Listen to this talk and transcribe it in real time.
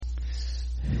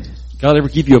God ever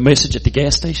give you a message at the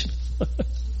gas station?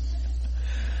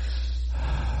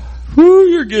 Whoo,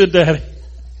 you're good, Daddy.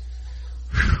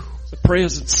 Whew, the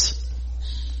presence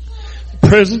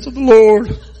of the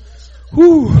Lord.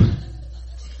 Whoo.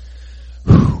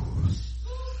 Whew.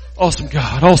 Awesome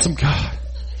God, awesome God.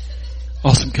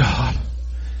 Awesome God.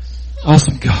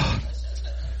 Awesome God.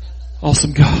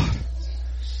 Awesome God.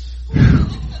 Whew.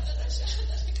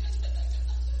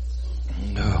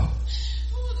 No.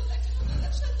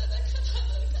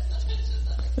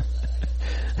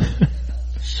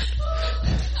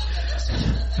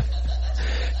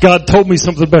 God told me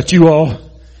something about you all.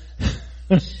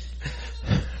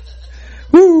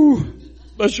 Woo!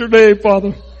 Bless your name,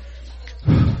 Father.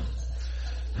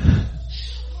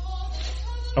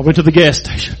 I went to the gas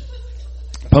station,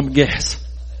 pumping gas.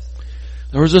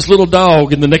 There was this little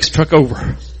dog in the next truck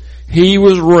over. He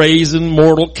was raising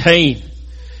mortal Cain.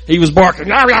 He was barking.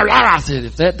 Rah, rah, rah. I said,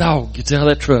 if that dog gets out of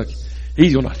that truck,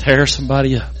 he's going to tear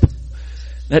somebody up.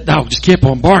 That dog just kept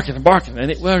on barking and barking. And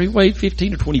he weighed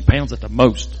 15 or 20 pounds at the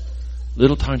most.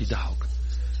 Little tiny dog.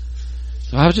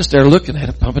 So I was just there looking at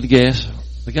him, pumping the gas.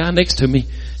 The guy next to me,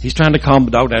 he's trying to calm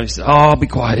the dog down. He said, oh, be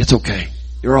quiet. It's okay.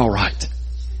 You're all right.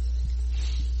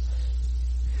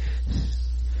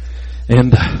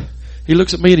 And he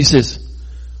looks at me and he says,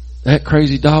 that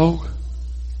crazy dog.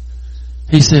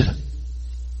 He said,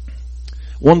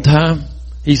 one time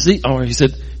he sees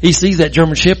that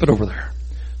German Shepherd over there.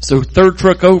 So third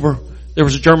truck over, there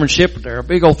was a German Shepherd there, a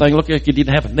big old thing, looked like he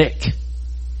didn't have a neck.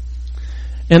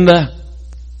 And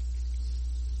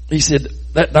he said,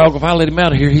 that dog, if I let him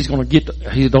out of here, he's going to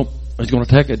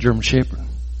attack that German Shepherd.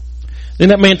 Then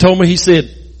that man told me, he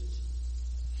said,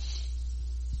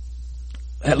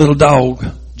 that little dog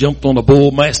jumped on a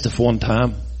bull mastiff one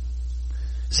time.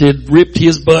 Said, ripped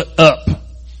his butt up.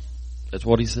 That's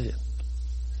what he said.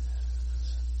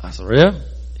 I said, yeah?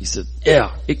 He said,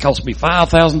 yeah, it cost me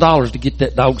 $5,000 to get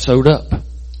that dog sewed up.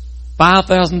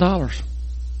 $5,000.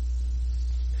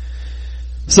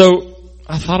 So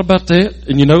I thought about that,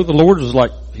 and the Lord was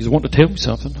like, He's wanting to tell me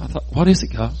something. I thought, what is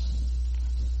it, God?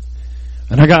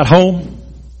 And I got home.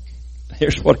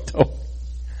 Here's what He told me.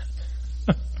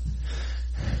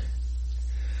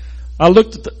 I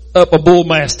looked up a bull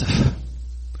mastiff.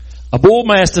 A bull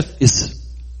mastiff is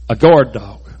a guard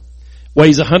dog.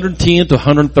 Weighs 110 to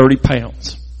 130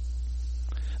 pounds.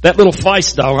 That little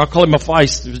feist dog, I call him a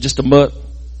feist, it was just a mutt.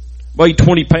 Weighed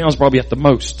 20 pounds probably at the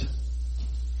most.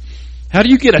 How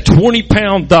do you get a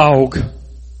 20-pound dog,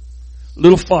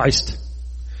 little feist,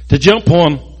 to jump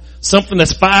on something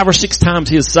that's 5 or 6 times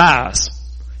his size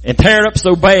and tear it up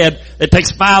so bad it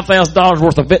takes $5,000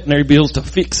 worth of veterinary bills to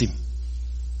fix him?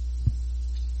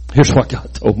 Here's what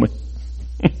God told me.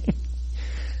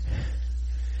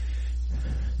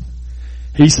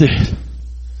 He said,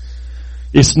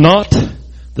 it's not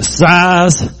the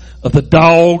size of the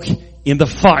dog in the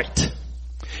fight.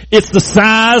 It's the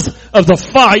size of the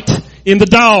fight in the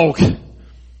dog.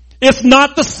 It's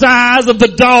not the size of the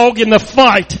dog in the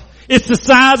fight. It's the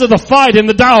size of the fight in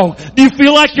the dog. Do you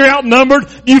feel like you're outnumbered?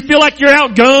 Do you feel like you're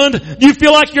outgunned? Do you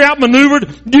feel like you're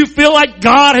outmaneuvered? Do you feel like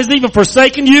God has even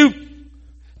forsaken you?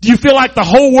 Do you feel like the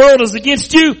whole world is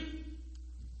against you?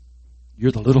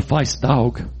 You're the little feist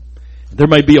dog. There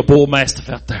may be a bull mastiff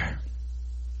out there.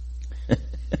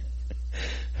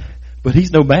 But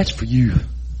he's no match for you.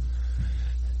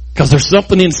 Because there's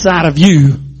something inside of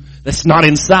you that's not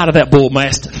inside of that bull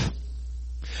mastiff.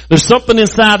 There's something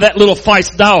inside that little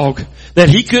feist dog that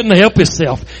he couldn't help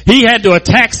himself. He had to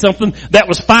attack something that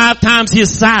was 5 times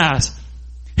his size.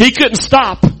 He couldn't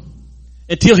stop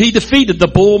until he defeated the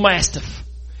bull mastiff.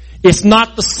 It's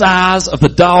not the size of the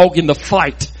dog in the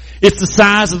fight. It's the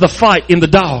size of the fight in the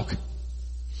dog.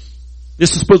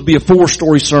 This is supposed to be a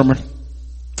 4-story sermon.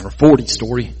 Or a 40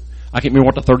 story. I can't remember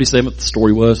what the 37th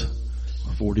story was.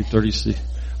 40, 36.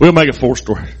 We'll make it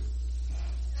 4-story.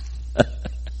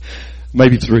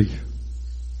 Maybe 3.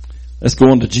 Let's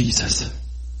go on to Jesus.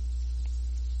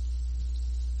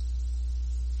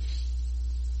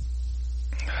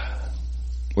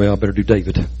 Well, I better do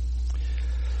David.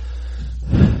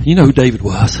 You know who David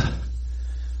was?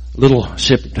 Little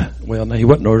shepherd. Well, no, he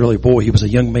wasn't really a boy. He was a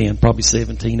young man, probably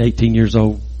 17, 18 years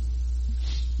old.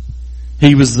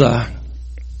 He was at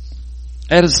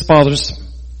his father's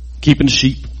keeping the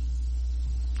sheep.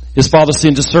 His father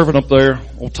sends a servant up there,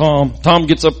 old Tom. Tom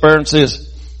gets up there and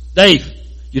says, Dave,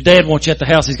 your dad wants you at the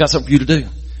house. He's got something for you to do.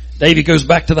 David goes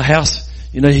back to the house.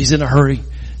 He's in a hurry.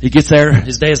 He gets there.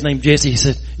 His dad's named Jesse. He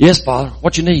said, yes, Father,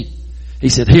 what you need? He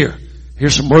said,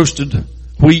 here's some roasted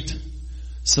wheat,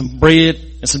 some bread,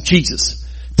 and some cheeses.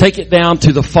 Take it down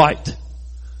to the fight.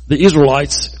 The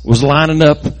Israelites was lining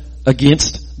up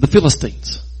against the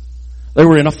Philistines. They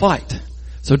were in a fight.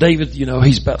 So David,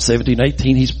 he's about 17,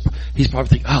 18. He's probably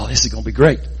thinking, oh, this is going to be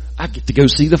great. I get to go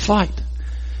see the fight.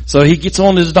 So he gets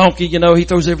on his donkey, he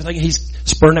throws everything. He's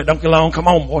spurring that donkey along. Come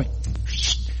on, boy.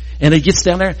 And he gets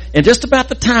down there. And just about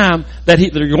the time that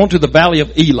they're going to the valley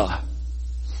of Elah,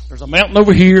 there's a mountain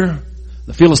over here.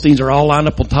 The Philistines are all lined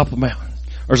up on top of the mountain.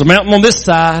 There's a mountain on this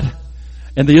side,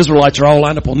 and the Israelites are all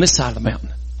lined up on this side of the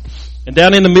mountain. And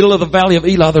down in the middle of the valley of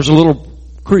Elah, there's a little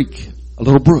creek, a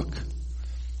little brook.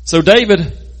 So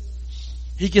David,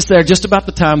 he gets there just about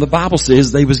the time the Bible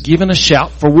says they was given a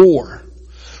shout for war.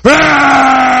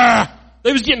 Ah!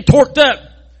 They was getting torqued up.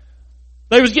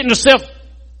 They was getting themselves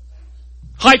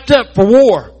hyped up for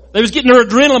war. They was getting their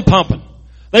adrenaline pumping.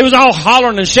 They was all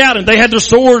hollering and shouting. They had their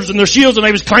swords and their shields and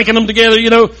they was clanking them together,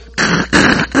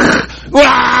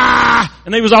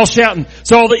 And they was all shouting.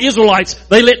 So all the Israelites,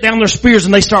 they let down their spears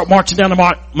and they start marching down the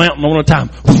mountain one at a time.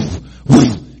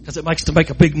 Because it makes to make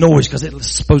a big noise because it's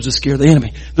supposed to scare the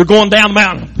enemy. They're going down the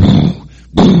mountain.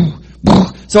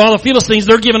 So all the Philistines,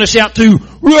 they're giving a shout too.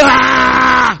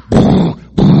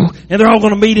 And they're all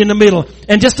going to meet in the middle.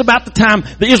 And just about the time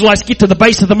the Israelites get to the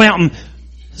base of the mountain,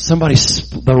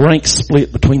 the ranks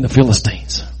split between the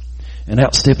Philistines. And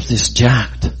out steps this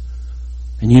giant.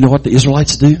 And you know what the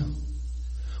Israelites do?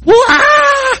 Wah!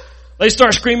 They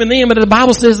start screaming them, but the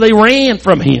Bible says they ran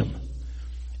from him.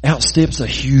 Out steps a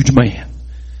huge man.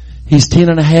 He's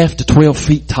 10.5 to 12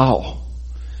 feet tall.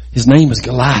 His name is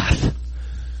Goliath.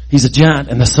 He's a giant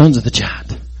and the sons of the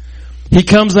giant. He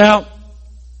comes out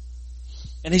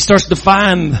and he starts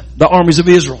defying the armies of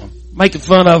Israel, making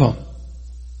fun of them.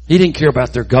 He didn't care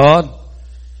about their God.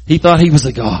 He thought he was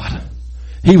a god.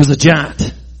 He was a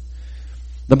giant.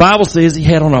 The Bible says he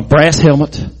had on a brass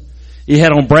helmet. He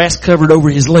had on brass covered over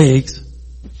his legs.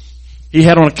 He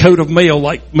had on a coat of mail,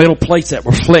 like metal plates that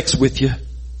were flexed with you.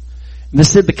 And they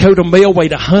said the coat of mail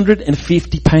weighed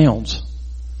 150 pounds.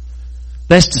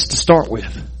 That's just to start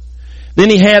with. Then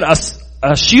he had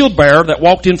a shield bearer that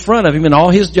walked in front of him, and all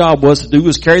his job was to do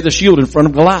was carry the shield in front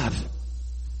of Goliath.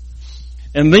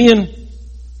 And then,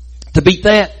 to beat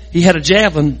that, he had a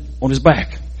javelin on his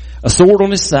back, a sword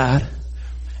on his side,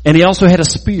 and he also had a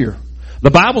spear.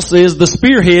 The Bible says the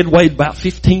spearhead weighed about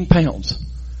 15 pounds.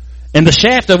 And the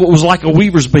shaft of it was like a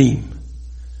weaver's beam.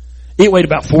 It weighed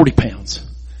about 40 pounds.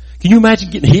 Can you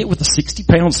imagine getting hit with a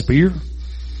 60-pound spear?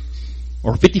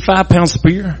 Or a 55-pound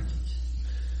spear?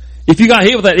 If you got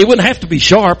hit with that, it wouldn't have to be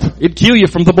sharp. It'd kill you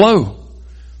from the blow.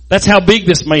 That's how big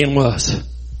this man was.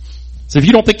 So if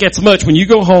you don't think that's much, when you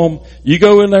go home, you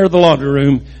go in there to the laundry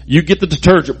room, you get the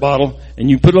detergent bottle, and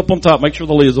you put it up on top, make sure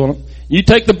the lid's on it. You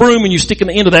take the broom and you stick in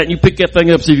the end of that and you pick that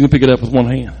thing up, see if you can pick it up with one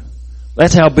hand.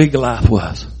 That's how big Goliath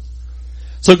was.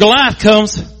 So Goliath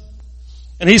comes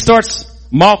and he starts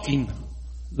mocking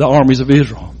the armies of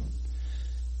Israel.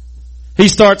 He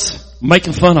starts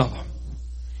making fun of them.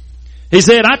 He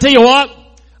said, I tell you what,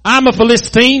 I'm a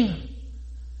Philistine.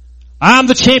 I'm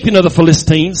the champion of the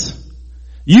Philistines.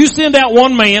 You send out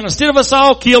one man, instead of us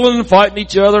all killing and fighting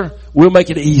each other, we'll make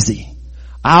it easy.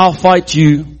 I'll fight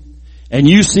you, and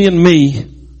you send me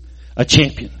a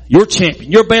champion. Your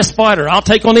champion, your best fighter. I'll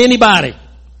take on anybody.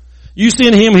 You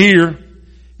send him here,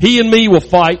 he and me will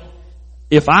fight.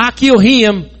 If I kill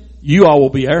him, you all will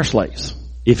be our slaves.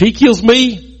 If he kills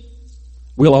me,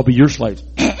 we'll all be your slaves.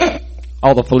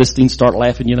 All the Philistines start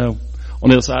laughing, on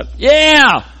the other side.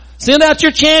 Yeah! Send out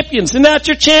your champion! Send out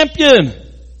your champion!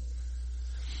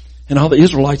 And all the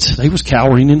Israelites, they was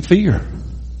cowering in fear.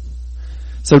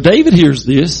 So David hears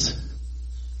this,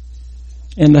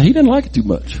 and he didn't like it too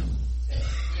much.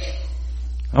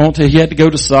 I won't tell you, he had to go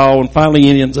to Saul, and finally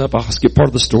he ends up, I'll skip part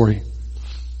of the story.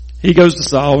 He goes to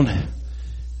Saul, and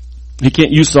he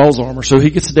can't use Saul's armor, so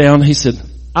he gets down, and he said,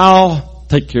 I'll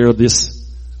take care of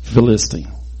this Philistine.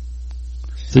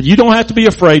 He said, you don't have to be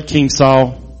afraid, King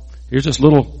Saul. Here's this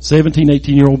little 17,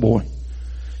 18-year-old boy.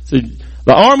 He said,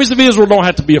 the armies of Israel don't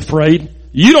have to be afraid.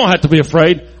 You don't have to be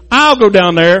afraid. I'll go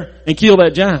down there and kill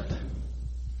that giant.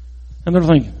 And they're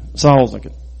thinking, Saul's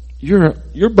thinking,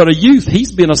 you're but a youth.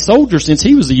 He's been a soldier since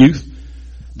he was a youth.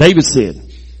 David said,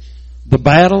 the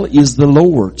battle is the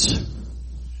Lord's.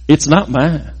 It's not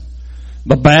mine.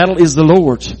 The battle is the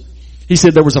Lord's. He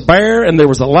said, there was a bear and there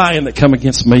was a lion that come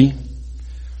against me.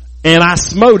 And I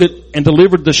smote it and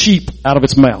delivered the sheep out of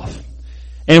its mouth.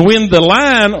 And when the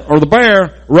lion or the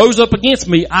bear rose up against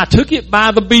me, I took it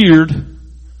by the beard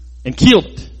and killed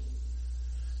it.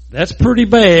 That's pretty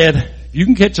bad. If you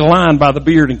can catch a lion by the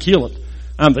beard and kill it,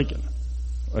 I'm thinking,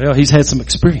 well, he's had some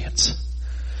experience.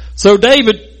 So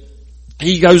David,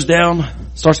 he goes down,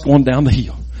 starts going down the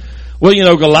hill. Well,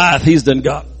 Goliath, he's done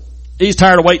got He's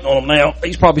tired of waiting on him now.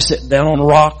 He's probably sitting down on a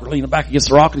rock or leaning back against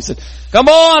the rock, and he said, "Come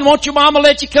on, won't your mama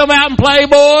let you come out and play,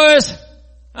 boys?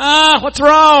 What's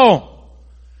wrong?"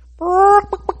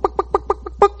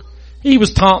 He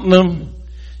was taunting them,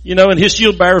 and his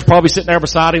shield bearer was probably sitting there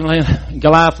beside him. And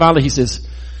Goliath finally, he says,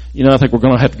 "I think we're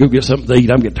going to have to go get something to eat.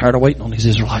 I'm getting tired of waiting on these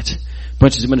Israelites."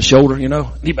 Punches him in the shoulder, and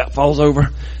he about falls over.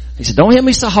 He said, "Don't hit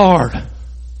me so hard."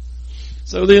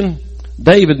 So then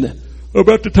David,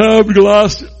 about the time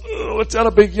Goliath said, "Let's out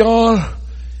a big yawn."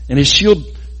 And his shield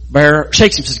bearer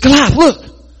shakes him and says, "Goliath, look,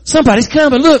 somebody's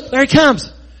coming. Look, there he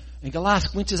comes." And Goliath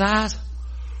squints his eyes,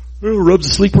 rubs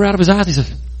the sleeper out of his eyes. He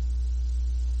says,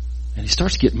 and he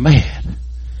starts getting mad.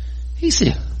 He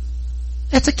said,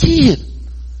 "That's a kid.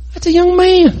 That's a young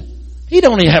man. He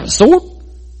don't even have a sword.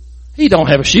 He don't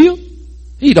have a shield.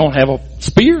 He don't have a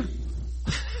spear."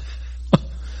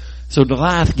 So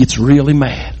Goliath gets really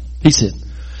mad. He said,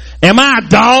 "Am I a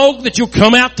dog that you'll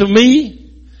come out to me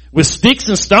with sticks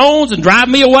and stones and drive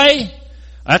me away?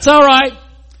 That's all right.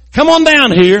 Come on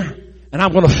down here, and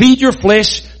I'm going to feed your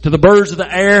flesh to the birds of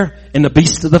the air and the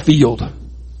beasts of the field."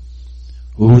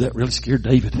 Oh, that really scared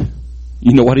David.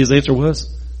 You know what his answer was?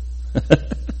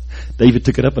 David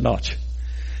took it up a notch. He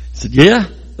said, "Yeah,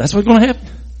 that's what's going to happen.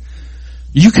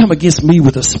 You come against me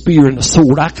with a spear and a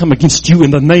sword. I come against you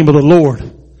in the name of the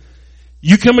Lord.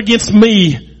 You come against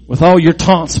me with all your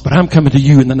taunts, but I'm coming to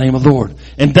you in the name of the Lord."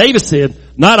 And David said,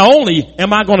 "Not only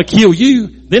am I going to kill you,"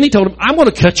 then he told him, "I'm going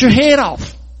to cut your head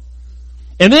off."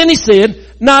 And then he said,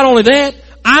 "Not only that,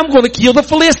 I'm going to kill the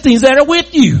Philistines that are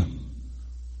with you."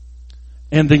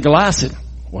 And then Goliath said,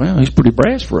 "Well, he's pretty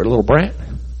brash for a little brat."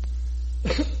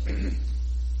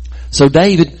 So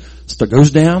David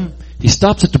goes down. He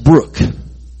stops at the brook.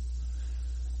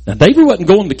 Now David wasn't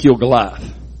going to kill Goliath.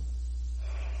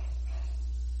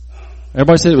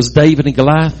 Everybody said it was David and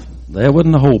Goliath. That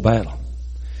wasn't the whole battle.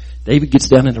 David gets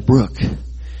down in the brook and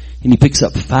he picks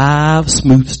up 5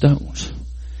 smooth stones,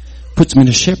 puts them in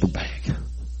his shepherd bag.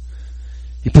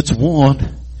 He puts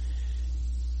one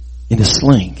in his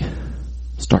sling,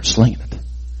 starts slinging it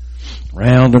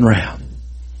round and round.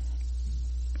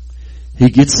 He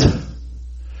gets up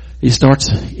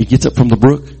from the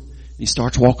brook. He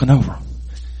starts walking over.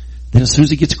 Then as soon as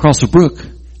he gets across the brook,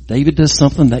 David does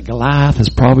something that Goliath has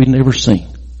probably never seen.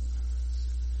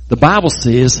 The Bible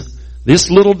says this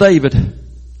little David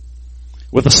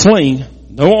with a sling,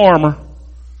 no armor,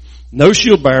 no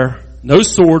shield bearer, no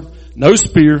sword, no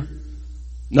spear,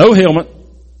 no helmet,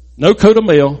 no coat of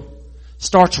mail,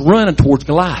 starts running towards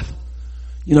Goliath.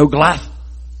 Goliath,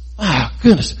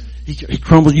 goodness, he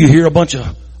crumbles. You hear a bunch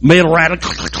of metal rattling,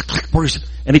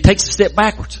 and he takes a step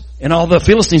backwards, and all the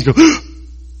Philistines go,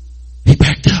 he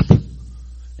backed up.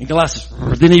 And Goliath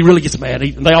says, then he really gets mad.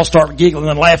 They all start giggling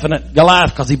and laughing at Goliath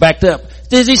because he backed up.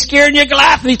 "Is he scaring you,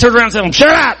 Goliath?" And he turned around and said,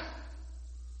 "Shut up!"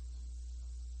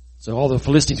 So all the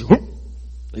Philistines,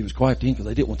 they was quiet then because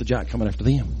they didn't want the giant coming after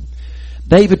them.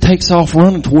 David takes off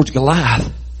running towards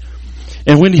Goliath.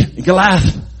 And when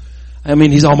Goliath,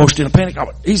 he's almost in a panic.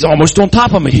 He's almost on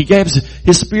top of me. He grabs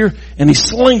his spear and he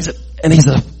slings it, and he's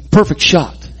a perfect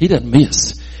shot. He doesn't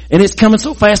miss. And it's coming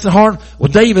so fast and hard.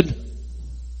 Well, David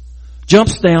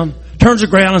jumps down, turns the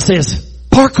ground and says,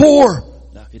 "Parkour."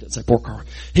 No, he doesn't say parkour.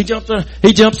 He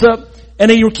jumps up, and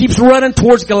he keeps running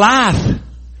towards Goliath.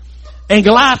 And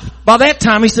Goliath, by that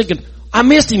time, he's thinking, "I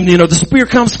missed him." The spear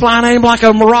comes flying at him like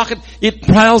a rocket. It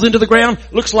plows into the ground.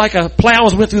 Looks like a plow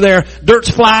has went through there. Dirt's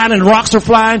flying and rocks are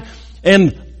flying.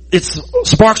 And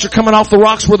sparks are coming off the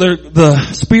rocks where the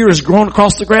spear is going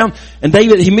across the ground. And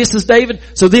he misses David.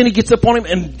 So then he gets up on him,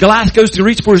 and Goliath goes to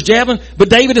reach for his javelin. But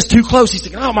David is too close. He's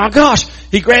thinking, "Oh my gosh."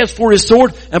 He grabs for his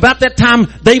sword. And about that time,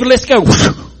 David lets go.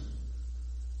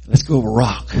 Let's go over a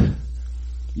rock.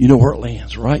 You know where it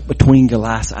lands, right between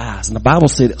Goliath's eyes. And the Bible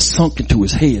said it sunk into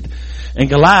his head. And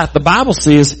Goliath, the Bible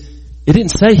says, it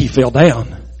didn't say he fell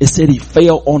down. It said he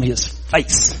fell on his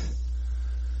face.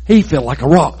 He fell like a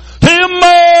rock. Timber!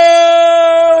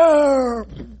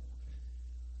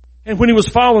 And when he was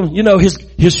falling,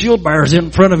 his shield bearer's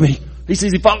in front of me. He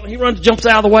sees he falling. He runs, jumps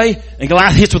out of the way, and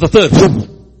Goliath hits with a thud.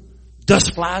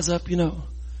 Dust flies up, A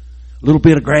little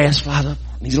bit of grass flies up,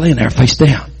 and he's laying there face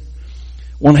down.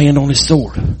 One hand on his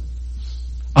sword.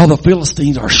 All the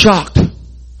Philistines are shocked.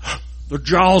 Their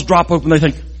jaws drop open. They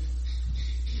think,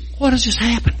 "What has just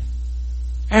happened?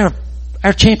 Our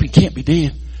champion can't be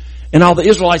dead." And all the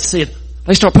Israelites said,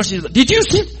 they start pushing each other. Did you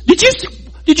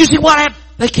see what happened?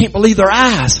 They can't believe their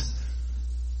eyes.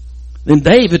 Then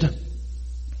David,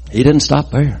 he didn't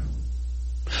stop there.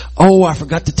 Oh, I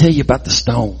forgot to tell you about the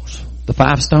stones. The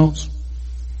 5 stones.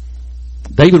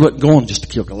 David wasn't going just to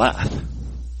kill Goliath.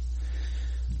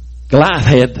 Goliath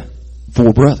had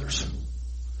 4 brothers.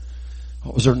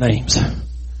 What was their names?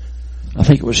 I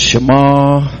think it was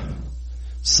Shema,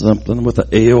 something with an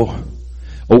L,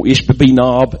 old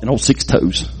Ishbi-Benob, and old 6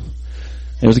 Toes.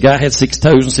 There was a guy who had 6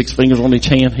 toes and 6 fingers on each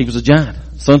hand. He was a giant.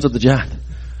 Sons of the giant.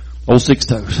 Old 6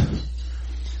 Toes.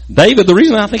 David, the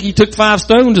reason I think he took 5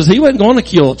 stones is he wasn't going to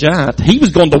kill a giant. He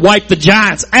was going to wipe the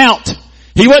giants out.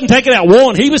 He wasn't taking out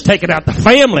one. He was taking out the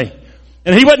family.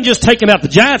 And he wasn't just taking out the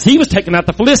giants. He was taking out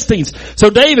the Philistines.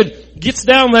 So David gets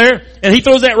down there and he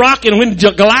throws that rock, and when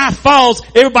Goliath falls,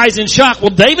 everybody's in shock. Well,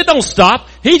 David don't stop.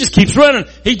 He just keeps running.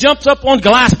 He jumps up on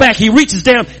Goliath's back. He reaches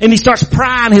down and he starts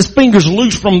prying his fingers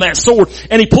loose from that sword.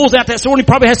 And he pulls out that sword, and he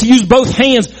probably has to use both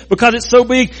hands because it's so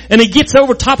big. And he gets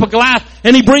over top of Goliath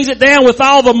and he brings it down with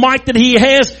all the might that he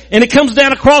has. And it comes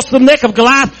down across the neck of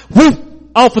Goliath,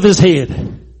 whoop, off of his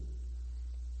head.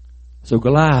 So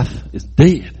Goliath is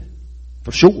dead.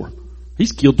 For sure.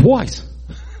 He's killed twice.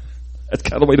 That's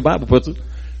kind of the way the Bible puts it.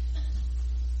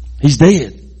 He's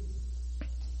dead.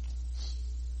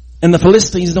 And the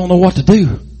Philistines don't know what to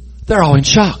do. They're all in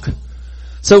shock.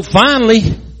 So finally,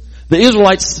 the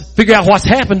Israelites figure out what's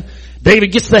happened.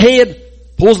 David gets the head,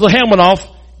 pulls the helmet off,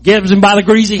 grabs him by the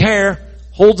greasy hair,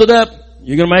 holds it up.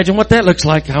 You can imagine what that looks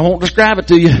like. I won't describe it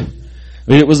to you. I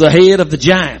mean, it was the head of the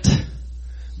giant,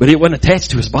 but it wasn't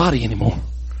attached to his body anymore.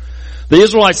 The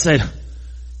Israelites said,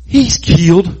 he's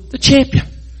killed the champion.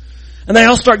 And they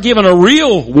all start giving a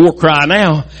real war cry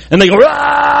now. And they go,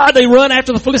 ah! They run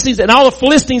after the Philistines, and all the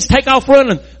Philistines take off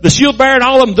running. The shield bearer and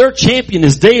all of them, their champion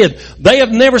is dead. They have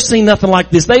never seen nothing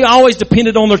like this. They always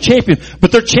depended on their champion,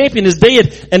 but their champion is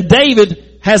dead. And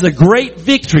David has a great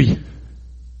victory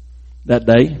that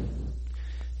day.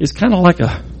 It's kind of like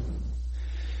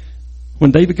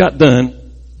when David got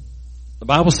done, the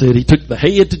Bible said he took the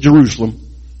head to Jerusalem.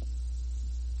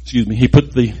 He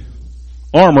put the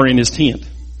armor in his tent.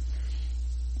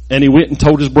 And he went and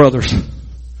told his brothers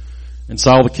and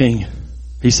Saul the king.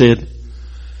 He said,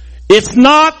 it's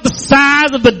not the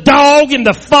size of the dog in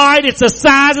the fight, it's the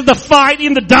size of the fight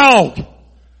in the dog.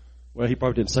 Well, he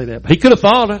probably didn't say that, but he could have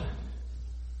thought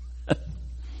it.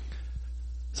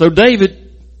 So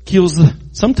David kills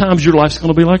sometimes your life's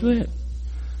going to be like that.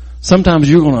 Sometimes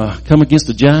you're going to come against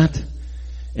a giant,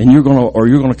 and you're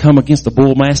going to come against a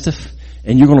bull mastiff,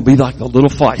 and you're going to be like the little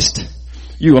feist.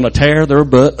 You're going to tear their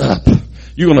butt up.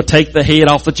 You're going to take the head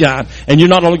off the giant. And you're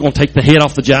not only going to take the head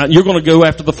off the giant, you're going to go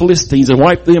after the Philistines and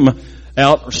wipe them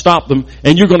out or stop them.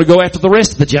 And you're going to go after the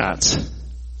rest of the giants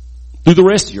through the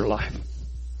rest of your life.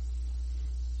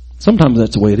 Sometimes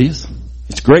that's the way it is.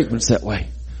 It's great when it's that way.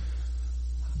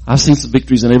 I've seen some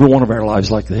victories in every one of our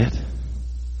lives like that.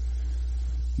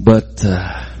 But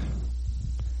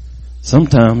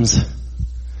sometimes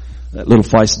that little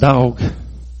feist dog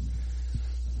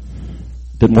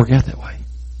didn't work out that way.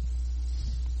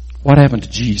 What happened to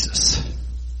Jesus?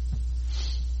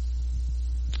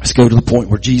 Let's go to the point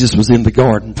where Jesus was in the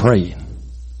garden praying.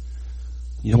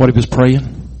 You know what he was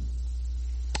praying?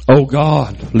 Oh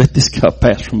God, let this cup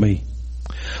pass from me.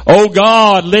 Oh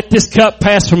God, let this cup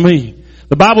pass from me.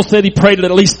 The Bible said he prayed it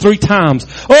at least 3 times.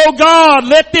 Oh God,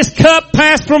 let this cup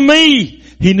pass from me.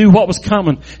 He knew what was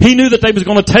coming. He knew that they was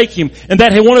going to take him, and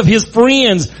that one of his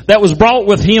friends that was brought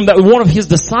with him, that one of his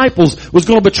disciples was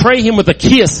going to betray him with a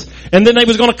kiss. And then they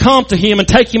was going to come to him and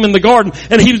take him in the garden.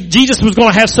 And Jesus was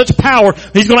going to have such power.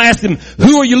 He's going to ask them,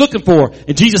 who are you looking for?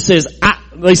 And Jesus says,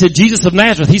 they said, Jesus of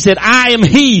Nazareth. He said, I am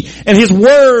he. And his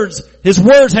words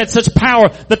had such power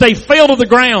that they fell to the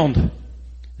ground.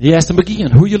 He asked them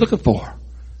again, who are you looking for?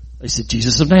 They said,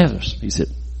 Jesus of Nazareth. He said,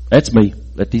 that's me.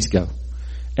 Let these go.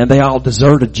 And they all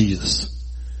deserted Jesus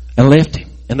and left him.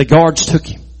 And the guards took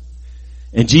him.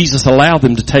 And Jesus allowed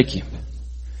them to take him.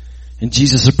 And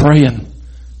Jesus is praying,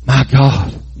 my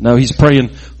God. No, he's praying,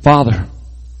 Father,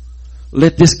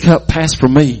 let this cup pass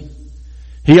from me.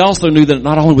 He also knew that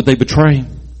not only would they betray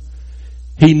him,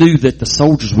 he knew that the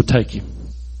soldiers would take him.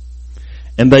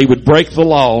 And they would break the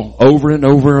law over and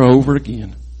over and over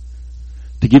again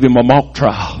to give him a mock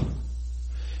trial.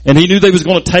 And he knew they was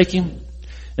going to take him.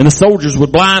 And the soldiers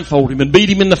would blindfold him and beat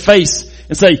him in the face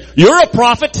and say, you're a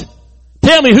prophet.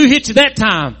 Tell me who hit you that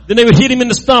time. Then they would hit him in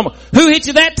the stomach. Who hit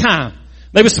you that time?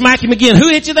 They would smack him again. Who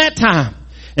hit you that time?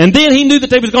 And then he knew that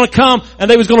they was going to come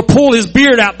and they was going to pull his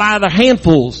beard out by the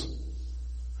handfuls.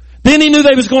 Then he knew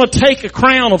they was going to take a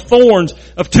crown of thorns,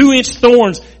 of 2-inch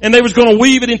thorns, and they was going to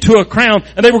weave it into a crown,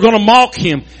 and they were going to mock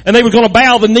him, and they were going to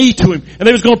bow the knee to him, and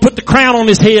they was going to put the crown on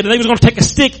his head, and they was going to take a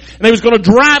stick, and they was going to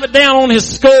drive it down on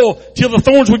his skull till the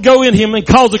thorns would go in him and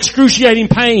cause excruciating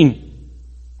pain.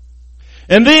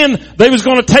 And then they was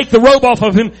going to take the robe off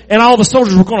of him, and all the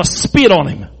soldiers were going to spit on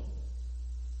him.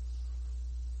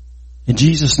 And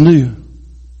Jesus knew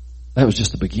that was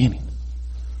just the beginning.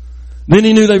 Then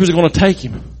he knew they was going to take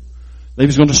him. They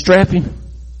was going to strap him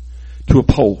to a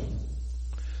pole.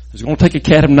 They was going to take a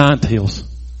cat of nine tails.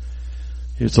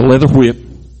 It's a leather whip,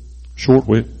 short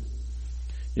whip.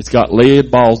 It's got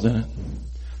lead balls in it.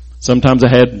 Sometimes it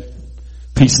had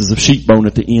pieces of sheep bone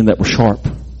at the end that were sharp.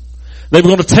 They were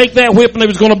going to take that whip and they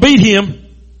was going to beat him.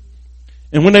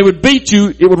 And when they would beat you,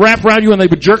 it would wrap around you and they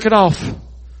would jerk it off.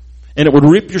 And it would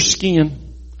rip your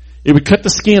skin. It would cut the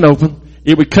skin open.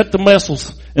 It would cut the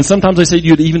muscles. And sometimes they said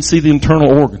you'd even see the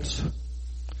internal organs.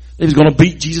 They was going to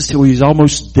beat Jesus till he was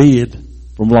almost dead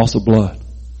from loss of blood.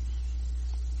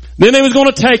 Then they was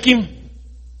going to take him.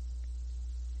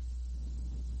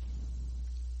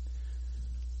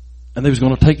 And they was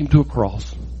going to take him to a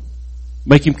cross.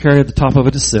 Make him carry at the top of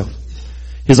it himself.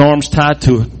 His arms tied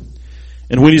to it.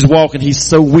 And when he's walking, he's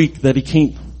so weak that he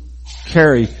can't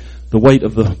carry the weight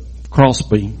of the cross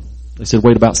beam. They said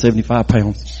weighed about 75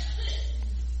 pounds.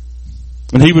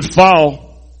 And he would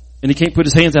fall, and he can't put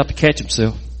his hands out to catch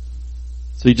himself.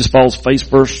 So he just falls face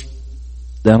first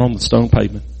down on the stone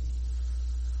pavement.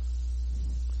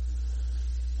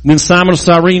 And then Simon of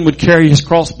Cyrene would carry his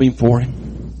crossbeam for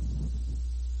him.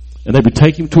 And they would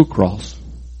take him to a cross.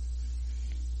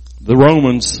 The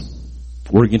Romans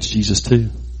were against Jesus too.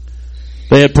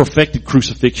 They had perfected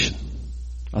crucifixion.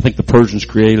 I think the Persians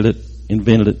created it,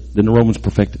 invented it, then the Romans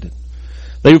perfected it.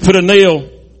 They would put a nail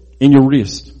in your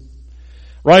wrist.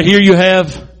 Right here you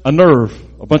have a nerve,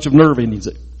 a bunch of nerve endings,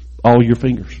 all your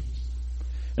fingers.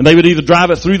 And they would either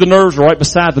drive it through the nerves or right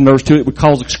beside the nerves too. It would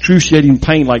cause excruciating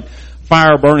pain like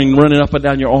fire burning, running up and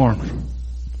down your arm.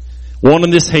 One in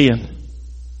this hand.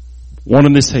 One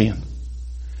in this hand.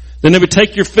 Then they would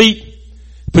take your feet,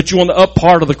 put you on the up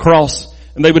part of the cross,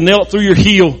 and they would nail it through your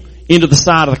heel into the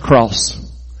side of the cross.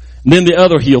 And then the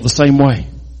other heel the same way.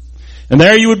 And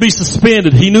there you would be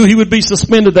suspended. He knew he would be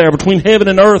suspended there between heaven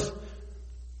and earth.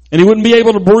 And he wouldn't be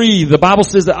able to breathe. The Bible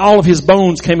says that all of his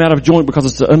bones came out of joint because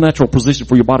it's an unnatural position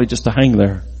for your body just to hang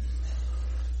there.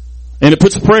 And it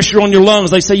puts pressure on your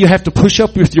lungs. They say you have to push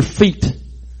up with your feet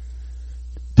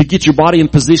to get your body in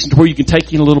position to where you can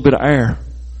take in a little bit of air.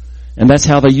 And that's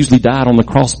how they usually died on the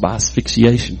cross, by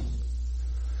asphyxiation.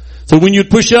 So when you'd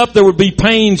push up, there would be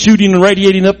pain shooting and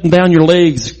radiating up and down your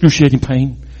legs, excruciating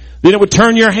pain. Then it would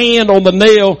turn your hand on the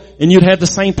nail and you'd have the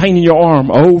same pain in your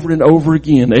arm over and over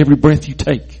again, every breath you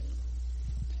take.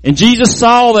 And Jesus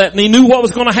saw that and he knew what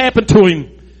was going to happen to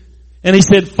him. And he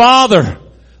said, Father,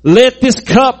 let this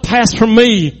cup pass from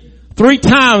me. 3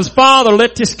 times, Father,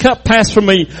 let this cup pass from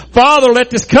me. Father, let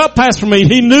this cup pass from me.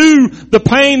 He knew the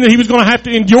pain that he was going to have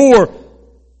to endure.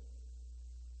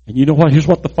 And you know what? Here's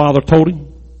what the Father told him.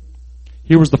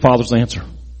 Here was the Father's answer.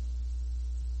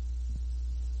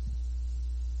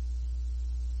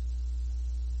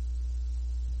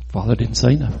 Father didn't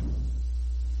say nothing.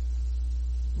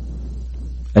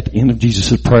 At the end of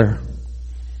Jesus' prayer,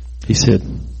 he said,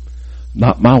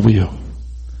 not my will,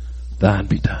 thine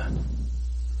be done.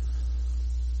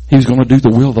 He was going to do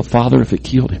the will of the Father if it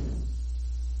killed him.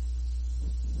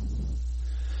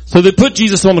 So they put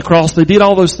Jesus on the cross. They did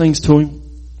all those things to him.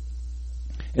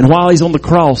 And while he's on the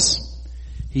cross,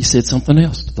 he said something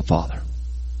else to the Father.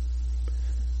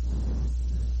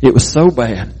 It was so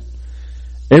bad.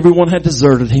 Everyone had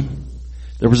deserted him.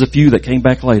 There was a few that came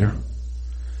back later.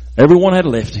 Everyone had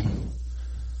left him.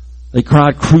 They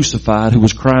cried crucified, who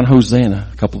was crying Hosanna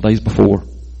a couple of days before.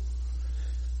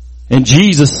 And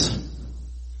Jesus,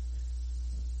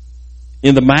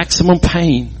 in the maximum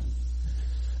pain,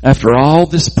 after all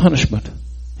this punishment,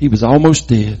 he was almost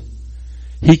dead.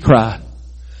 He cried,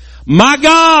 my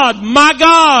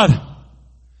God,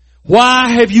 why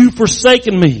have you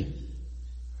forsaken me?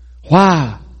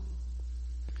 Why?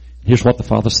 Here's what the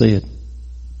Father said.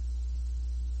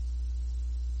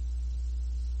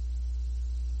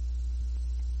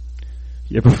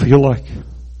 You ever feel like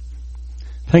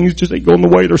things just ain't going the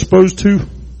way they're supposed to?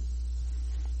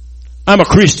 I'm a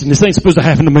Christian. This ain't supposed to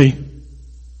happen to me.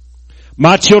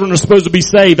 My children are supposed to be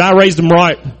saved. I raised them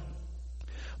right.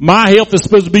 My health is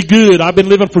supposed to be good. I've been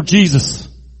living for Jesus.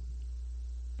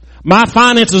 My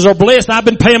finances are blessed. I've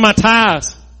been paying my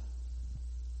tithes.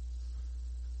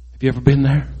 Have you ever been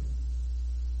there?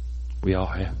 We all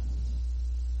have.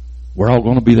 We're all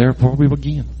going to be there before we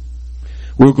begin.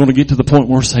 We're going to get to the point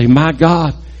where we say, my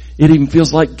God, it even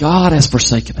feels like God has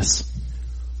forsaken us.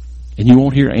 And you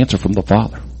won't hear an answer from the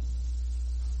Father.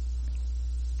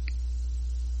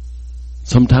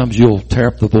 Sometimes you'll tear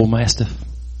up the bull mastiff.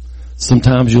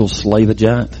 Sometimes you'll slay the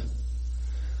giant.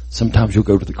 Sometimes you'll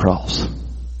go to the cross.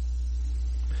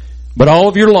 But all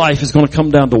of your life is going to come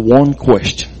down to one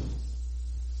question.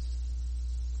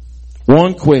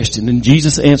 One question, and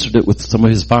Jesus answered it with some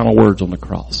of his final words on the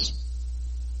cross.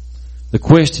 The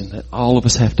question that all of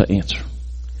us have to answer.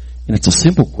 And it's a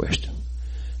simple question.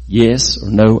 Yes or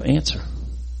no answer.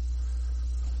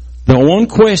 The one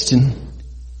question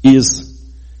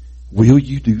is, will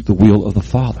you do the will of the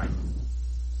Father?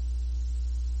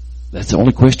 That's the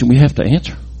only question we have to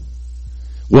answer.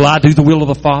 Will I do the will of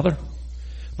the Father?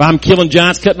 If I'm killing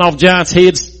giants, cutting off giants'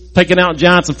 heads, taking out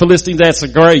giants and Philistines, that's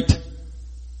great.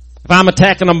 If I'm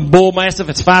attacking a bull mastiff,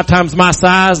 it's 5 times my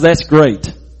size, that's great.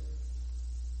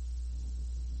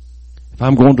 If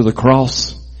I'm going to the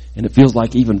cross and it feels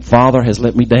like even Father has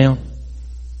let me down,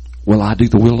 will I do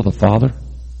the will of the Father?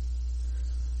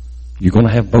 You're going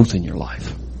to have both in your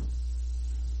life.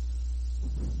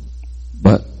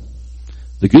 But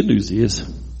the good news is,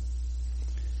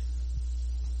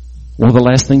 one of the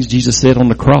last things Jesus said on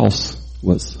the cross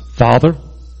was, Father,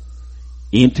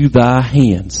 into thy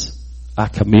hands I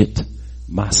commit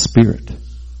my spirit.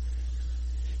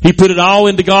 He put it all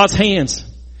into God's hands.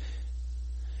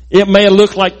 It may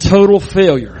look like total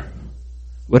failure,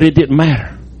 but it didn't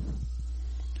matter.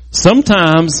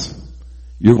 Sometimes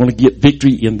you're going to get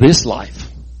victory in this life.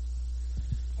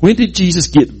 When did Jesus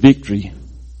get victory?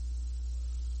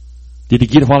 Did he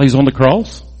get it while he was on the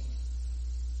cross?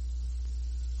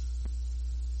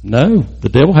 No, the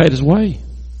devil had his way.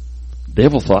 The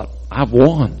devil thought, I've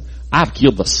won. I've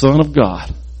killed the Son of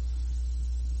God.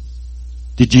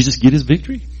 Did Jesus get his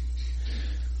victory?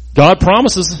 God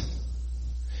promises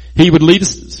he would lead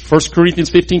us, 1 Corinthians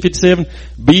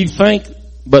 15:57,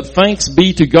 but thanks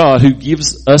be to God who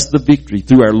gives us the victory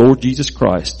through our Lord Jesus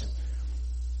Christ.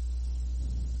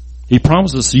 He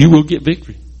promises you will get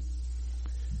victory.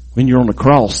 When you're on the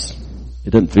cross, it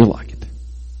doesn't feel like it.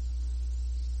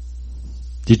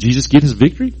 Did Jesus get his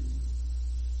victory?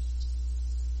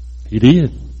 He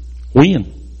did.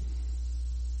 When?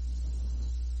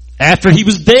 After he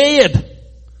was dead.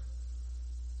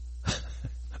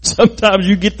 Sometimes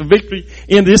you get the victory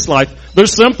in this life.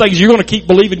 There's some things you're going to keep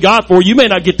believing God for. You may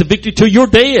not get the victory till you're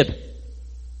dead.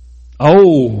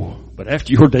 Oh, but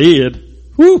after you're dead,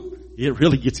 whew, it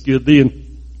really gets good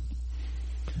then.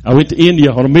 I went to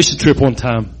India on a mission trip one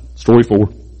time. Story 4.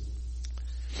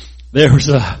 There was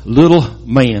a little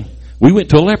man. We went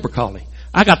to a leper colony.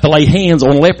 I got to lay hands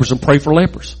on lepers and pray for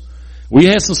lepers. We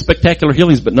had some spectacular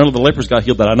healings, but none of the lepers got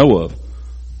healed that I know of.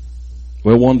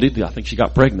 Well, one did. I think she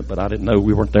got pregnant, but I didn't know.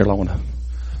 We weren't there long enough.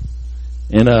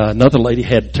 And another lady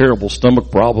had terrible stomach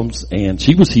problems, and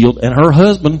she was healed. And her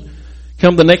husband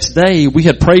come the next day. We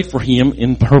had prayed for him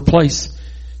in her place.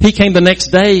 He came the next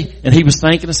day, and he was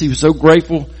thanking us. He was so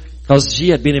grateful because she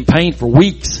had been in pain for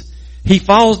weeks. He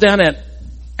falls down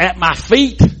at my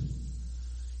feet.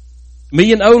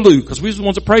 Me and Olu, because we was the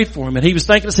ones that prayed for him. And he was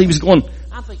thanking us. He was going,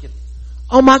 I'm thinking,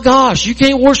 oh my gosh, you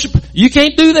can't worship. You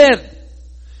can't do that.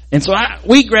 And so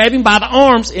we grab him by the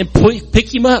arms and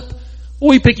pick him up.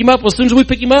 We pick him up. Well, as soon as we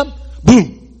pick him up,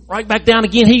 boom, right back down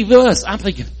again. He was. I'm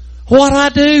thinking, what'd I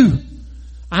do?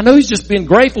 I know he's just been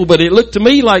grateful, but it looked to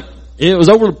me like it was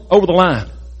over the line.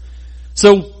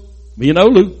 So me and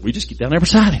Olu, we just get down there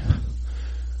beside him.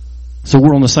 So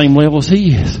we're on the same level as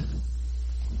he is.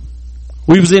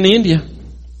 We was in India,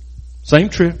 same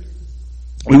trip.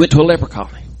 We went to a leper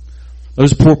colony.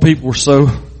 Those poor people were so,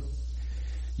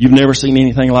 you've never seen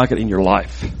anything like it in your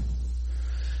life.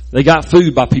 They got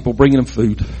food by people bringing them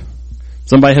food.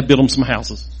 Somebody had built them some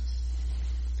houses.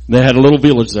 They had a little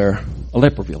village there, a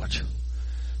leper village.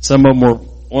 Some of them were,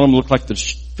 one of them looked like the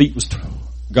feet was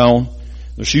gone.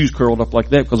 Their shoes curled up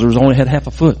like that because there was only had half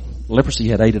a foot. Leprosy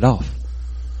had ate it off.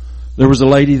 There was a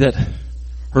lady that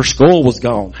her skull was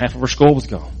gone. Half of her skull was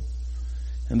gone.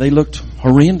 And they looked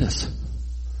horrendous.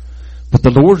 But the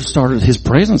Lord started, his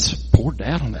presence poured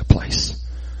out on that place.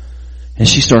 And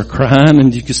she started crying,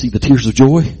 and you could see the tears of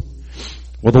joy.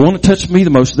 Well, the one that touched me the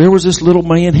most, there was this little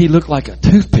man, he looked like a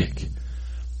toothpick.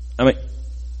 I mean,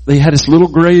 they had this little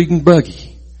green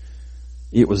buggy.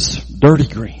 It was dirty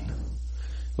green.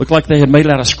 Looked like they had made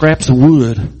it out of scraps of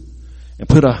wood and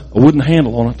put a wooden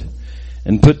handle on it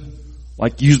and put,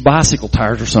 like, used bicycle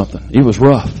tires or something. It was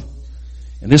rough.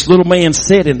 And this little man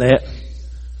sat in that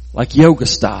like yoga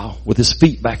style with his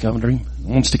feet back under him,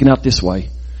 one sticking out this way.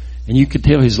 And you could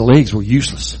tell his legs were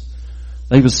useless.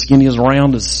 They was skinny as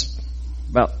round as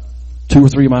about 2 or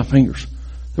 3 of my fingers.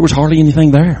 There was hardly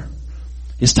anything there.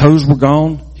 His toes were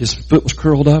gone. His foot was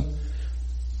curled up.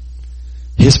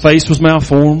 His face was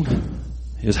malformed.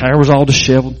 His hair was all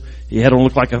disheveled. He had on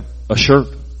look like a shirt.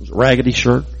 It was a raggedy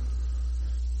shirt.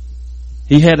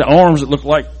 He had arms that looked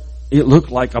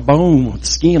like a bone with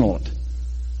skin on it.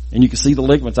 And you could see the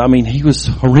ligaments. I mean, he was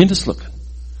horrendous looking.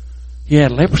 He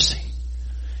had leprosy.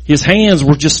 He His hands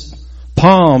were just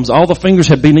palms. All the fingers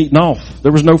had been eaten off.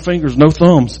 There was no fingers, no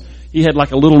thumbs. He had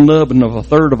like a little nub and a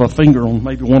third of a finger on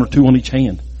maybe one or two on each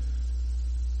hand.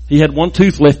 He had one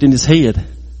tooth left in his head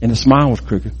and his smile was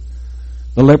crooked.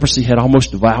 The leprosy had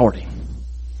almost devoured him.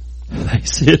 They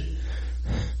said,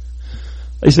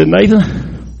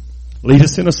 Nathan, lead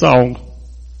us in a song.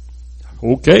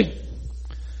 Okay.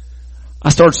 I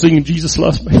started singing Jesus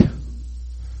Loves Me.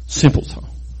 Simple song.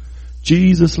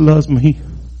 Jesus loves me.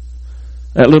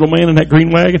 That little man in that green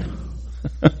wagon.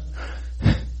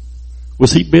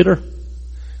 Was he bitter?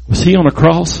 Was he on a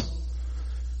cross?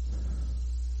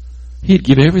 He'd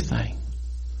give everything.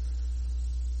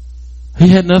 He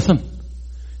had nothing.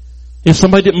 If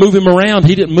somebody didn't move him around,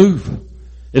 he didn't move.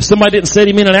 If somebody didn't set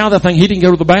him in and out of that thing, he didn't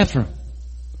go to the bathroom.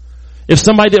 If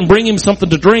somebody didn't bring him something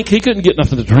to drink, he couldn't get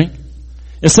nothing to drink.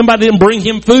 If somebody didn't bring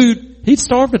him food, he'd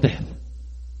starve to death.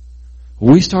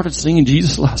 We started singing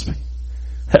Jesus Loves Me.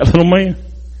 That little man,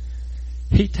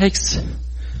 he takes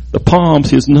the palms,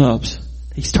 his nubs,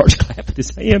 he starts clapping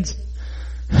his hands.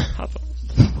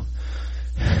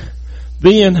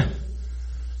 Then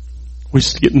we're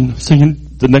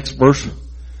singing the next verse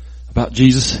about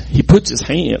Jesus. He puts his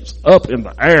hands up in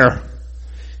the air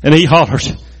and he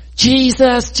hollers,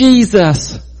 Jesus,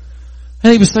 Jesus.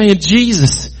 And he was saying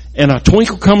Jesus, and a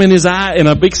twinkle come in his eye and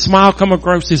a big smile come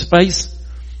across his face.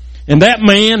 And that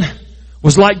man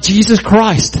was like Jesus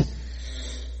Christ.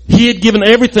 He had given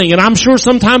everything, and I'm sure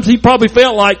sometimes he probably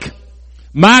felt like,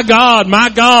 my God,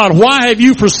 why have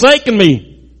you forsaken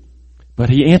me? But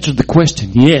he answered the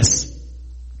question, yes.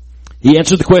 He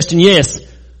answered the question, yes.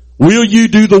 Will you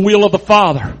do the will of the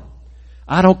Father?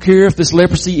 I don't care if this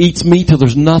leprosy eats me till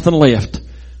there's nothing left.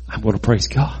 I'm going to praise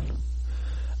God.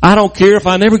 I don't care if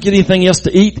I never get anything else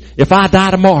to eat. If I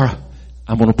die tomorrow,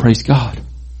 I'm going to praise God.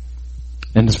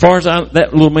 And as far as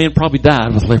that little man probably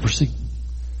died with leprosy.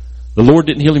 The Lord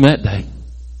didn't heal him that day.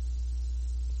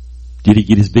 Did he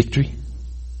get his victory?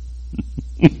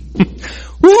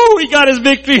 Woo! He got his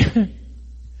victory.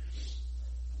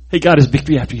 He got his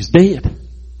victory after he's dead.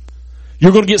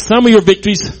 You're going to get some of your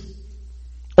victories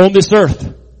on this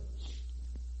earth.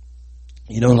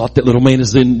 You know what that little man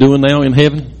is doing now in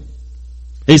heaven?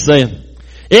 He's saying,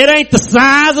 it ain't the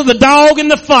size of the dog in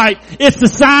the fight. It's the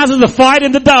size of the fight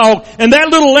in the dog. And that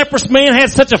little leprous man had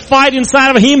such a fight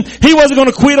inside of him. He wasn't going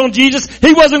to quit on Jesus.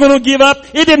 He wasn't going to give up.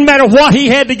 It didn't matter what he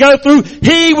had to go through.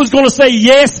 He was going to say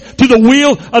yes to the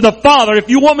will of the Father. If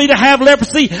you want me to have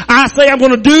leprosy, I say I'm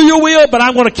going to do your will, but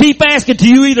I'm going to keep asking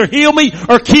till you either heal me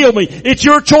or kill me. It's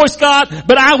your choice, God,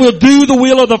 but I will do the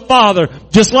will of the Father.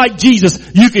 Just like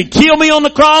Jesus. You can kill me on the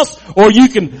cross, or you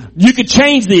can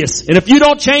change this. And if you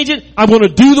don't change it, I'm going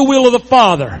to do the will of the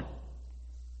Father.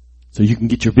 So you can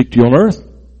get your victory on earth.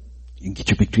 You can get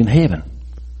your victory in heaven.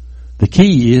 The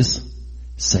key is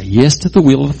say yes to the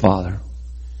will of the Father.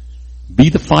 Be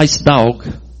the feist dog.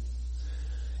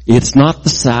 It's not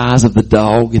the size of the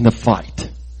dog in the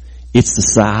fight. It's the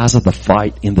size of the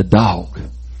fight in the dog.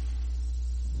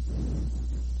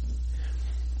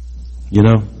 You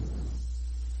know,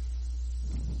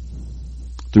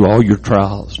 through all your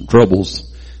trials and troubles,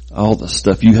 all the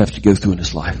stuff you have to go through in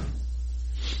this life.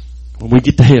 When we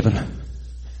get to heaven,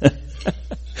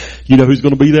 you know who's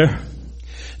going to be there?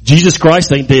 Jesus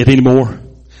Christ ain't dead anymore.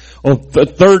 On the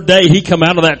third day, he come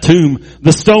out of that tomb.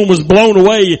 The stone was blown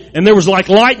away, and there was like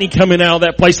lightning coming out of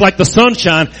that place, like the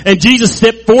sunshine. And Jesus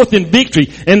stepped forth in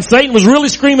victory. And Satan was really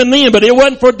screaming then, but it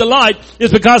wasn't for delight.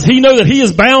 It's because he knew that he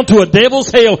is bound to a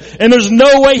devil's hell. And there's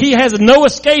no way, he has no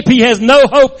escape. He has no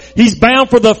hope. He's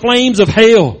bound for the flames of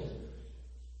hell.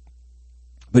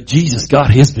 But Jesus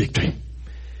got his victory.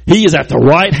 He is at the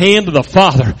right hand of the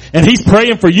Father. And he's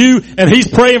praying for you, and he's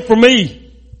praying for me.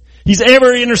 He's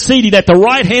ever interceding at the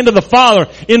right hand of the Father,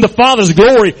 in the Father's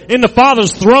glory, in the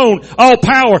Father's throne. All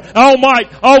power, all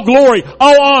might, all glory,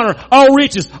 all honor, all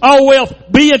riches, all wealth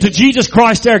be unto Jesus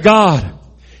Christ our God.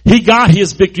 He got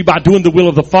his victory by doing the will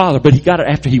of the Father, but he got it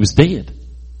after he was dead.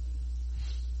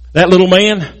 That little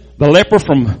man, the leper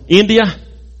from India,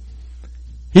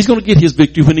 he's going to get his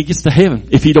victory when he gets to heaven,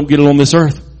 if he don't get it on this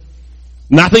earth.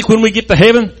 And I think when we get to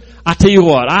heaven, I tell you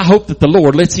what, I hope that the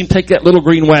Lord lets him take that little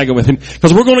green wagon with him.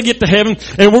 Because we're going to get to heaven,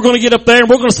 and we're going to get up there, and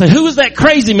we're going to say, who is that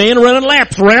crazy man running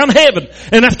laps around heaven?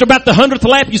 And after about the 100th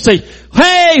lap, you say,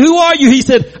 hey, who are you? He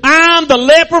said, I'm the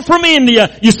leper from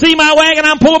India. You see my wagon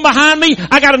I'm pulling behind me?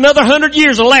 I got another 100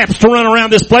 years of laps to run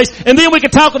around this place, and then we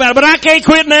can talk about it. But I can't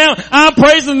quit now. I'm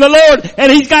praising the Lord,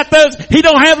 and he's got those, he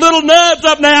don't have little nubs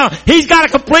up now. He's got a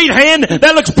complete hand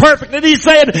that looks perfect, and he's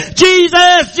saying,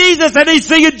 Jesus, Jesus, and he's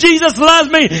singing, Jesus loves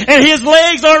me, and his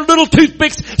legs are little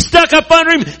toothpicks stuck up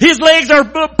under him. His legs are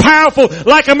powerful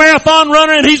like a marathon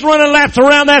runner, and he's running laps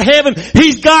around that heaven.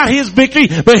 He's got his victory,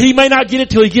 but he may not get it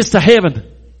till he gets to heaven.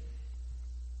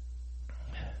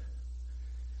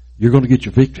 You're going to get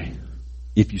your victory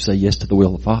if you say yes to the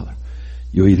will of the Father.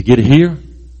 You'll either get it here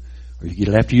or you get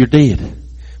it after you're dead.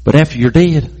 But after you're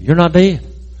dead, you're not dead.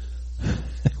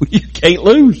 You can't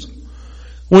lose.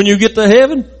 When you get to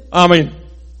heaven,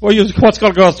 what's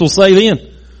the gospel say then?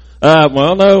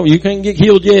 Well, no, you can't get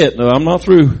healed yet. No, I'm not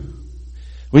through.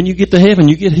 When you get to heaven,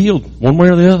 you get healed one way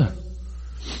or the other.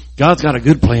 God's got a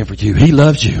good plan for you. He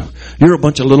loves you. You're a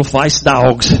bunch of little feist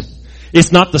dogs.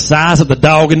 It's not the size of the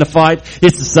dog in the fight.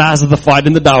 It's the size of the fight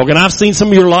in the dog. And I've seen some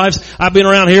of your lives. I've been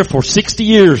around here for 60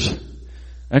 years.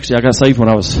 Actually, I got saved when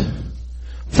I was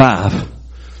 5.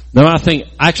 No, I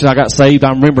got saved. I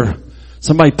remember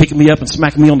somebody picking me up and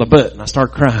smacking me on the butt, and I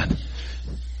started crying.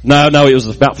 No, it was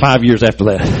about 5 years after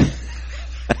that.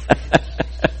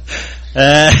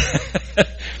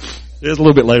 It was a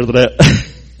little bit later than that.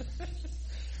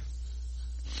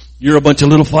 You're a bunch of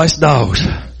little feist dogs.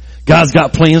 God's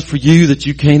got plans for you that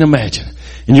you can't imagine.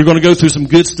 And you're going to go through some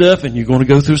good stuff and you're going to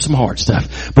go through some hard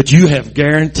stuff. But you have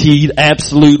guaranteed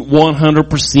absolute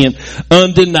 100%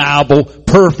 undeniable,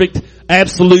 perfect,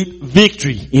 absolute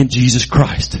victory in Jesus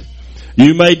Christ.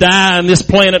 You may die on this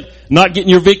planet not getting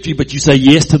your victory, but you say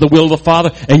yes to the will of the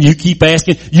Father, and you keep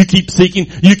asking, you keep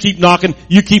seeking, you keep knocking,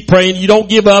 you keep praying, you don't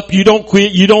give up, you don't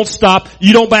quit, you don't stop,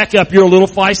 you don't back up. You're a little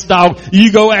feist dog.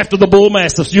 You go after the bull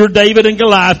mastiffs. You're David and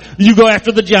Goliath. You go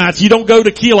after the giants. You don't go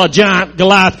to kill a giant,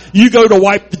 Goliath. You go to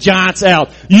wipe the giants out.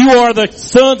 You are the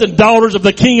sons and daughters of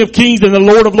the King of Kings and the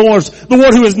Lord of Lords, the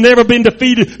one who has never been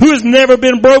defeated, who has never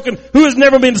been broken, who has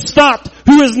never been stopped,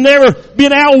 who has never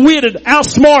been outwitted,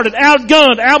 outsmarted,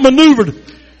 outgunned, outmaneuvered.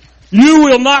 You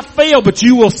will not fail, but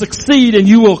you will succeed, and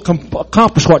you will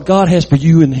accomplish what God has for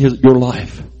you in your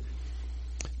life.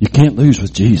 You can't lose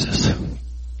with Jesus.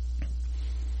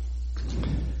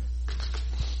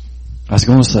 I was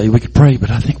going to say we could pray,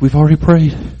 but I think we've already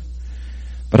prayed.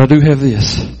 But I do have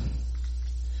this.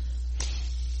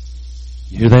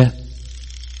 You hear that?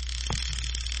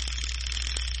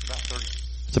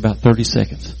 It's about 30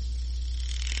 seconds.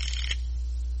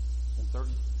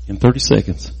 In 30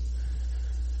 seconds.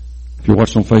 If you're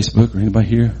watching on Facebook or anybody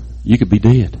here, you could be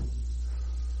dead.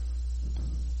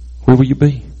 Where will you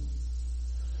be?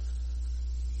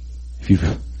 If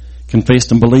you've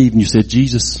confessed and believed and you said,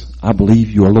 Jesus, I believe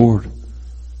you are Lord.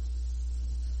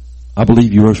 I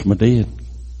believe you rose from the dead.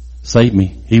 Save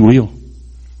me. He will.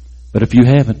 But if you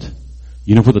haven't,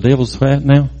 you know where the devil's at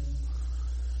now?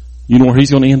 You know where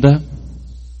he's going to end up?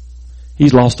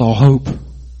 He's lost all hope.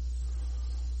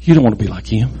 You don't want to be like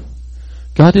him.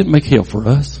 God didn't make hell for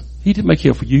us. He didn't make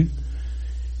hell for you.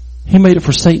 He made it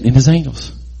for Satan and his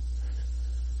angels.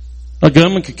 A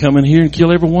gunman could come in here and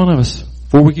kill every one of us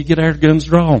before we could get our guns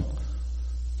drawn.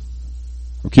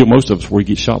 Or kill most of us before we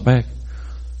get shot back.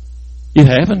 It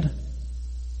happened.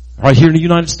 Right here in the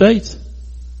United States.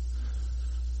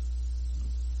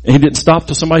 And he didn't stop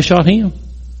till somebody shot him.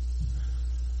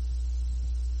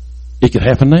 It could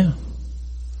happen now.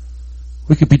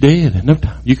 We could be dead in no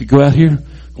time. You could go out here,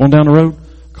 going down the road,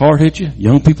 car hit you.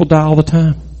 Young people die all the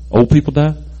time. Old people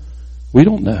die. We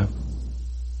don't know.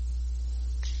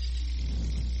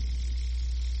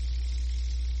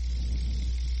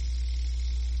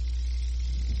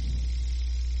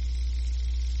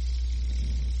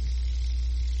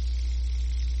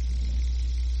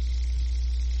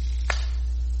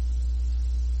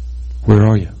 Where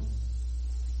are you?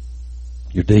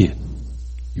 You're dead.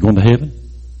 You going to heaven?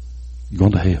 You're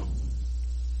going to hell.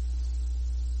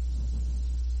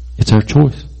 It's our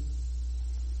choice.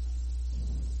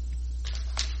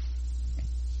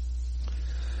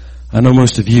 I know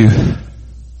most of you,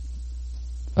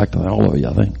 actually all of you,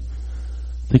 I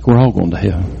think we're all going to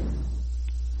hell.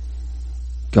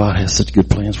 God has such good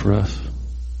plans for us.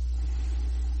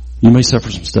 You may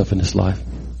suffer some stuff in this life.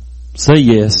 Say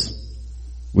yes.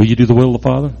 Will you do the will of the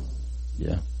Father?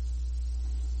 Yeah.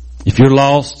 If you're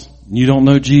lost and you don't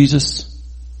know Jesus,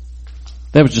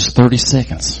 that was just 30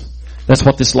 seconds. That's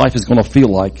what this life is going to feel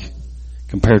like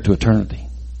compared to eternity.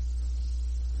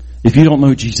 If you don't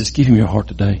know Jesus, give him your heart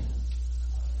today.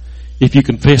 If you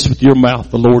confess with your mouth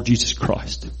the Lord Jesus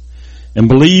Christ and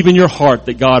believe in your heart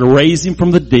that God raised him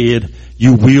from the dead,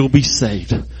 you will be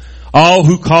saved. All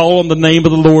who call on the name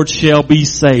of the Lord shall be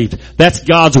saved. That's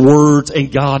God's words,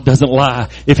 and God doesn't lie.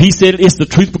 If He said it, it's the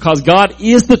truth, because God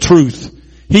is the truth.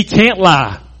 He can't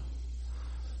lie.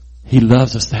 He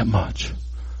loves us that much.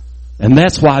 And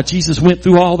that's why Jesus went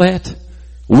through all that.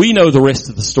 We know the rest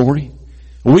of the story.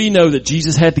 We know that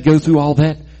Jesus had to go through all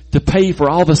that to pay for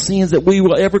all the sins that we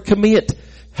will ever commit.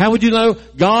 How would you know?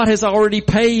 God has already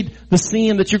paid the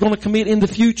sin that you're going to commit in the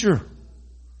future.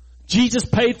 Jesus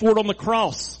paid for it on the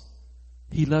cross.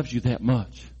 He loves you that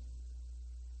much.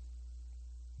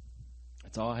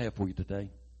 That's all I have for you today.